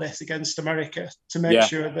draw this against America to make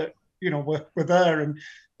sure that, you know, we're there, and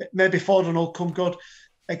maybe Foden will come good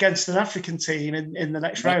against an African team in the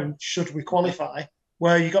next round, should we qualify,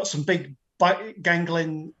 where you got some big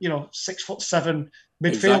gangling, you know, 6'7"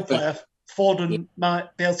 midfield player. Foden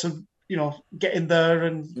might be able to, you know, get in there,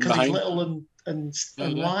 and because he's little and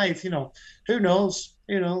lithe, you know, who knows?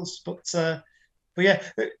 But yeah,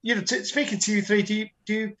 you know, speaking to you three, do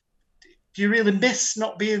you really miss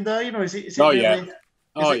not being there? You know, is it really?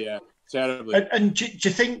 Yeah, terribly. And do you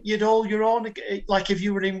think you'd hold your own? Like if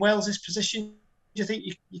you were in Wales's position, do you think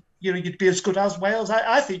you'd be as good as Wales?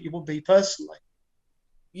 I think you would be personally.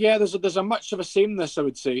 Yeah, there's a much of a sameness, I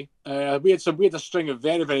would say. We had a string of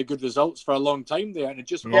very, very good results for a long time there, and it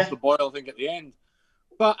just popped the boil, I think, at the end.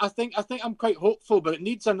 But I think I'm quite hopeful, but it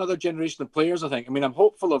needs another generation of players, I think. I mean, I'm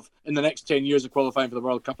hopeful of in the next 10 years of qualifying for the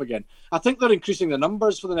World Cup again. I think they're increasing the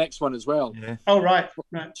numbers for the next one as well. Yeah. Oh, right.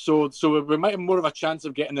 So we might have more of a chance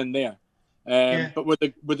of getting in there. But with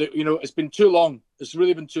the you know, it's been too long. It's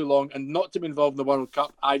really been too long, and not to be involved in the World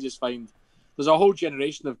Cup, I just find there's a whole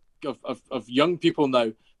generation of young people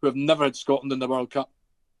now who have never had Scotland in the World Cup.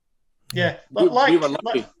 Yeah, we were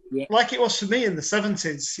lucky. Like it was for me in the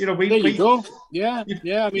 70s. You know, there you go. Yeah. I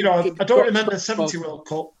mean, you know, I don't remember the 70 World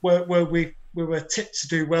Cup where we were tipped to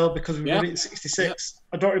do well because we won it in 66.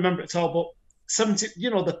 I don't remember it at all, but 70, you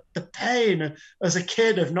know, the pain as a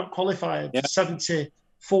kid of not qualifying,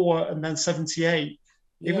 74 and then 78.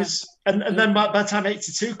 It was, and then by the time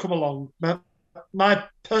 82 come along, my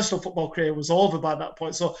personal football career was over by that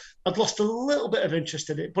point. So I'd lost a little bit of interest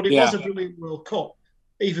in it, but it was a brilliant World Cup.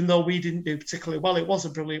 Even though we didn't do particularly well, it was a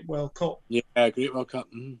brilliant World Cup. Yeah, great World Cup.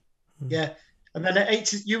 Yeah, and then at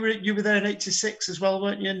 80, you were there in 86 as well,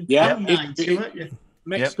 weren't you? And 90, weren't you?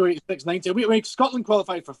 Mexico 86, 90. Scotland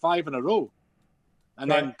qualified for 5 in a row,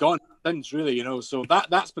 and then gone since, really, you know. So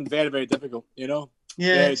that's been very, very difficult, you know.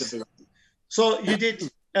 Yeah. Very difficult. So you did.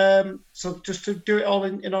 So just to do it all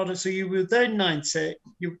in order. So you were there in 90.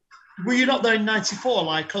 Were you not there in 94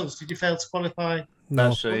 like us? Did you fail to qualify? No.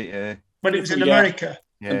 That's right. Yeah. When it was in America.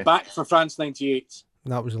 Yeah. And back for France 98.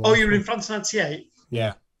 That was the last you were in France 98?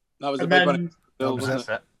 Yeah. That was the big one. Was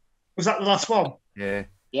that the last one? Yeah.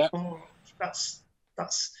 Yeah. Oh, that's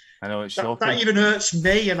I know it's shocking. That even hurts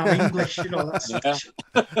me, and I'm English, you know.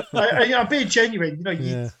 I'm being genuine,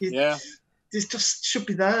 you know. This just should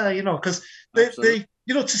be there, you know, because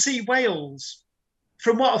you know, to see Wales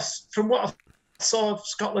from what I saw of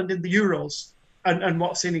Scotland in the Euros and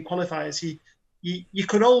what I've seen in qualifiers, you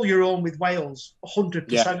could hold your own with Wales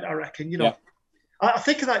 100%. I reckon. You know, I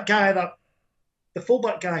think of that guy, the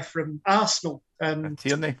fullback guy from Arsenal,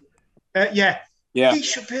 Tierney. Yeah. He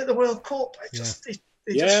should be at the World Cup. He just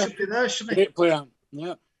should be there, shouldn't he? Great player.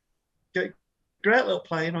 Yeah. Great little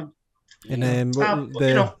player, you know. And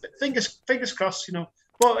you know, fingers crossed, you know.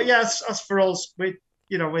 But yeah, as for us, we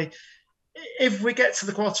if we get to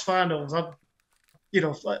the quarterfinals, you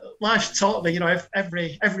know, life taught me, you know,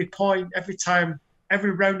 every point, every time,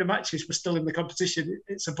 every round of matches, we're still in the competition.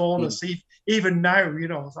 It's a bonus. Even now, you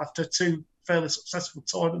know, after 2 fairly successful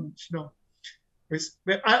tournaments, you know,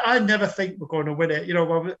 I never think we're going to win it. You know,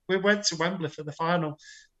 when we went to Wembley for the final,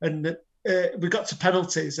 and we got to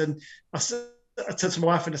penalties, and I turned to my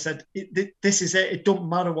wife and I said, "This is it. It don't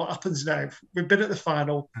matter what happens now. We've been at the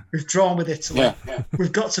final. We've drawn with Italy.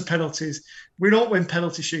 We've got to penalties. We don't win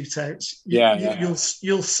penalty shootouts.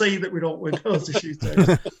 You'll see that we don't win penalty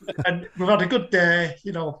shootouts. And we've had a good day.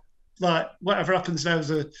 You know, like whatever happens now is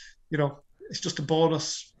you know, it's just a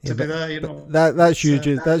bonus to be there. You know, that's you.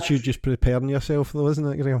 That's you just preparing yourself, though, isn't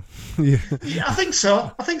it, Graham? Yeah, I think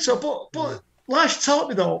so. But life taught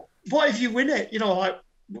me though. What if you win it? You know, like.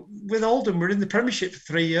 With Oldham, we're in the Premiership for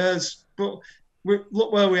 3 years, but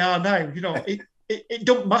look where we are now. You know, it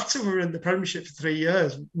don't matter we're in the Premiership for 3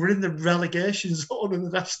 years. We're in the relegation zone in the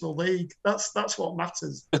National League. That's what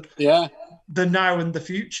matters. The now and the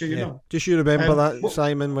future, you know. Just you remember that,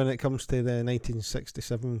 Simon, when it comes to the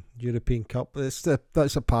 1967 European Cup. That's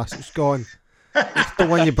a past. It's gone. It's the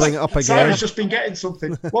one you bring it up again. Simon's just been getting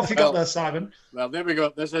something. What have you got there, Simon? Well, there we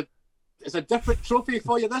go. It's a different trophy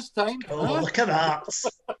for you this time. Oh, look at that.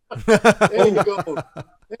 There you go.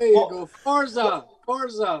 There you go. Forza.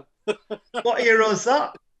 What era is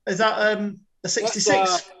that? Is that the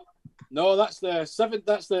 66? No, that's the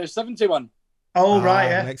 71. Oh, right,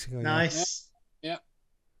 yeah. Mexico, nice. Yeah.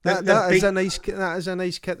 That is a nice kit. That is a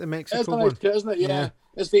nice kit. The Mexico It's a one, nice kit, isn't it? Yeah. Yeah.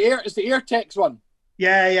 It's the AirTex one.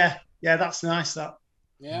 Yeah. That's nice. That.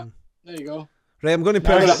 Yeah. There you go. Right, I'm going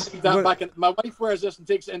to I'm put. gonna leave that back in. My wife wears this and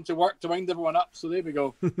takes it into work to wind everyone up. So there we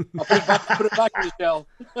go. I'll put it back in the shell.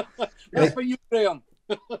 That's for you, Graham.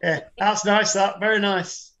 Yeah, that's nice. That very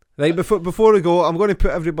nice. Right, before we go, I'm going to put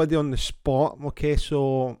everybody on the spot. Okay,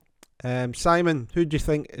 so Simon, who do you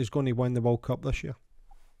think is going to win the World Cup this year?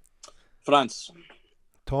 France.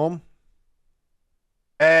 Tom,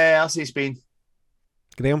 I'll say Spain.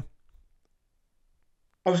 Graham.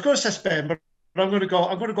 I was going to say Spain, but I'm going to go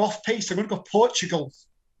off piece. I'm going to go Portugal.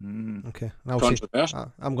 Okay, and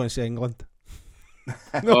Controversial. I'm going to say England.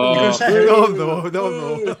 Oh,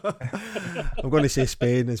 No. I'm going to say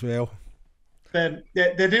Spain as well. They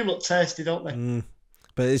do look tasty, don't they?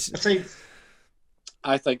 But it's.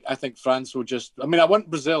 I think France will just. I mean, I want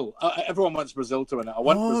Brazil. Everyone wants Brazil to win it. I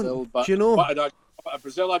want Brazil, but do you know? A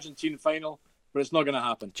Brazil-Argentine final, but it's not going to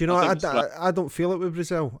happen. Do you know? I don't feel it with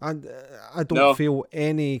Brazil. I don't feel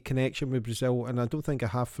any connection with Brazil, and I don't think I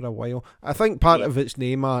have for a while. I think part of it's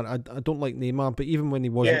Neymar. I don't like Neymar, but even when he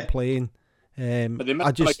wasn't playing, but they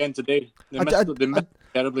missed him again today. They missed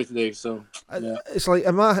terribly today. So it's like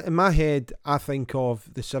in my head, I think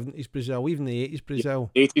of the 70s Brazil, even the 80s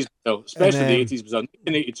Brazil, 80s Brazil, especially the 80s Brazil.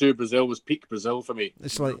 1982 Brazil was peak Brazil for me.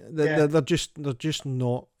 It's like they're just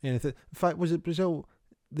not anything. In fact, was it Brazil?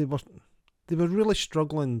 They were really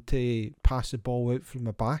struggling to pass the ball out from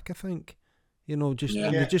the back. I think, and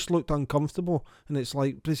they just looked uncomfortable. And it's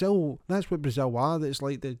like Brazil. That's what Brazil are. It's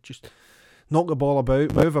like they just knock the ball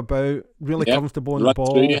about, move about, really comfortable on the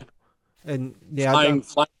ball. Through, and flying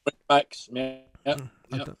backs.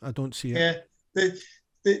 I don't see it.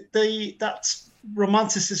 Yeah, that's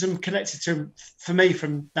romanticism connected to for me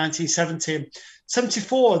from 1970.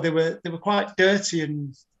 74, they were quite dirty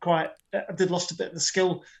and they'd lost a bit of the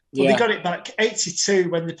skill. But they got it back. 82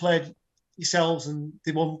 when they played yourselves and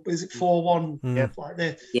they won. Was it 4-1?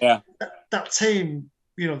 Yeah. That team,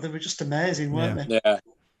 they were just amazing, weren't they?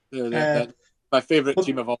 Yeah. My favourite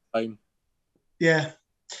team of all time. Yeah.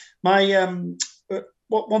 My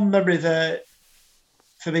one memory there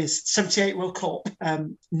for me is 78 World Cup.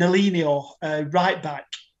 Nelinho, right back,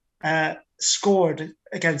 scored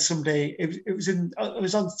against somebody. It was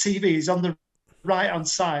on TV. He's on the right hand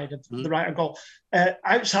side of the right hand goal.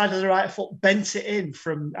 Outside of the right foot, bent it in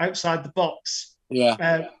from outside the box.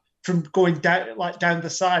 Yeah. From going down the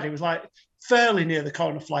side. It was like fairly near the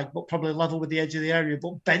corner flag, but probably level with the edge of the area,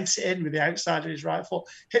 but bent it in with the outside of his right foot,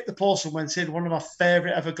 hit the post and went in. One of my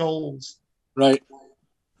favourite ever goals. Right.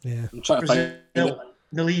 Yeah. I'm trying to find it.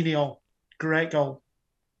 Nelinho, great goal.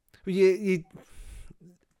 It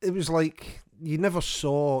was like you never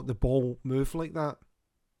saw the ball move like that.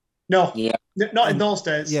 No. Yeah. Not in those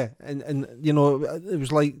days. Yeah, and it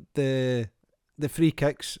was like the free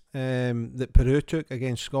kicks that Peru took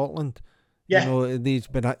against Scotland. Yeah.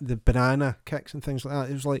 The banana kicks and things like that.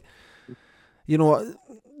 It was like,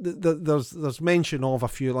 there's mention of a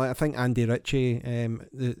few. Like I think Andy Ritchie,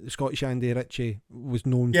 the Scottish Andy Ritchie, was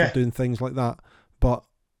known for doing things like that. But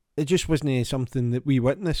it just wasn't something that we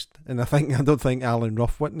witnessed, and I don't think Alan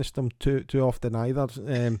Rough witnessed them too often either.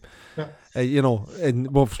 And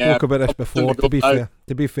we've spoke about this before. To be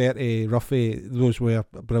fair to Ruffy, those were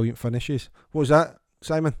brilliant finishes. What was that,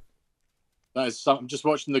 Simon? That is. I'm just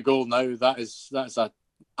watching the goal now. That's an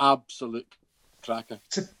absolute cracker.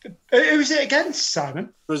 Who was it against,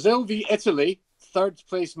 Simon? Brazil v Italy, third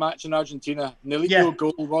place match in Argentina. Nelinho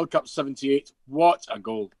goal, World Cup '78. What a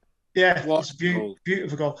goal! Yeah, it's a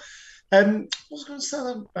beautiful goal. What was I going to say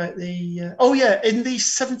about the? In the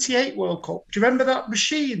 '78 World Cup, do you remember that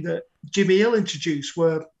machine that Jimmy Hill introduced,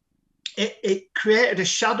 where it created a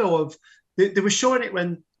shadow of? They were showing it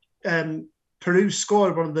when Peru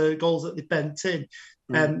scored one of the goals that they bent in,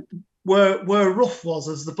 where Rough was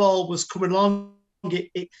as the ball was coming along.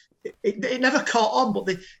 It never caught on, but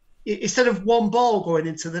instead of one ball going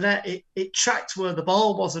into the net, it tracked where the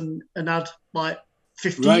ball was and had like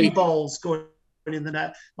 15 balls going in the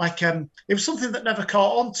net. Like it was something that never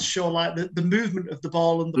caught on to show like the movement of the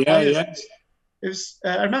ball and the players. Yeah. It was.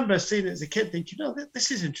 I remember seeing it as a kid, thinking, this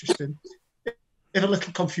is interesting, if a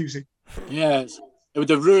little confusing. Yes, it would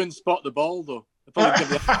have ruined Spot the Ball though.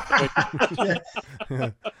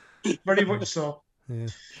 Very much so. Yeah.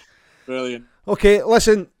 Brilliant. Okay,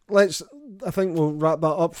 listen, I think we'll wrap that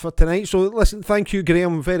up for tonight. So listen, thank you,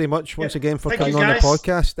 Graham, very much once again for coming on the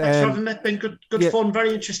podcast. Thanks for having me. Been good fun,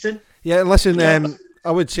 very interesting. Yeah, listen, I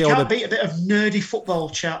would say can't beat a bit of nerdy football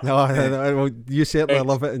chat. No, well, you certainly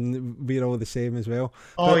love it, and we're all the same as well.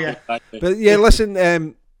 Oh, yeah. But yeah,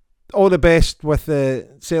 listen, all the best with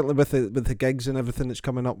certainly with the gigs and everything that's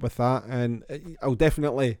coming up with that, and I'll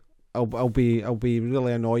be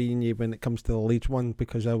really annoying you when it comes to the Leeds one,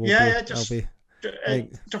 because I will.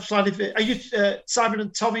 Drop a line if are you Simon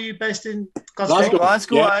and Tommy? Are you based in Glasgow?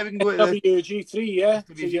 Glasgow. I can go to WG3, yeah.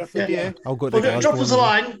 I'll go to Glasgow. Drop us a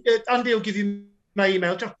line. Andy will give you my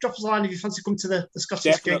email. Drop us a line if you fancy come to the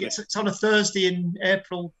Scottish gig. It's on a Thursday in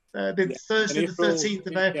April. Thursday the 13th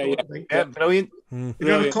of April, I think. Yeah, brilliant. If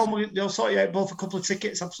you want to come, we'll sort you out both a couple of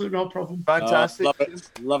tickets. Absolutely no problem. Fantastic.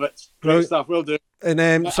 Love it. Great stuff. We'll do. And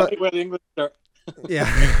I might wear the English shirt.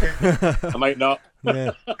 Yeah. I might not.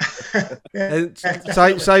 Yeah.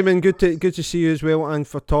 Simon, good to see you as well, and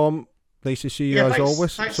for Tom, nice to see you as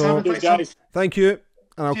always. Thanks, so, Simon, guys. thank you,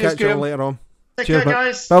 and I'll catch you later on. Take care,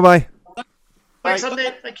 guys. Bye bye. Thanks, Andy.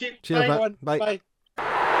 Thank you. Cheers, Bye. Bye. Bye.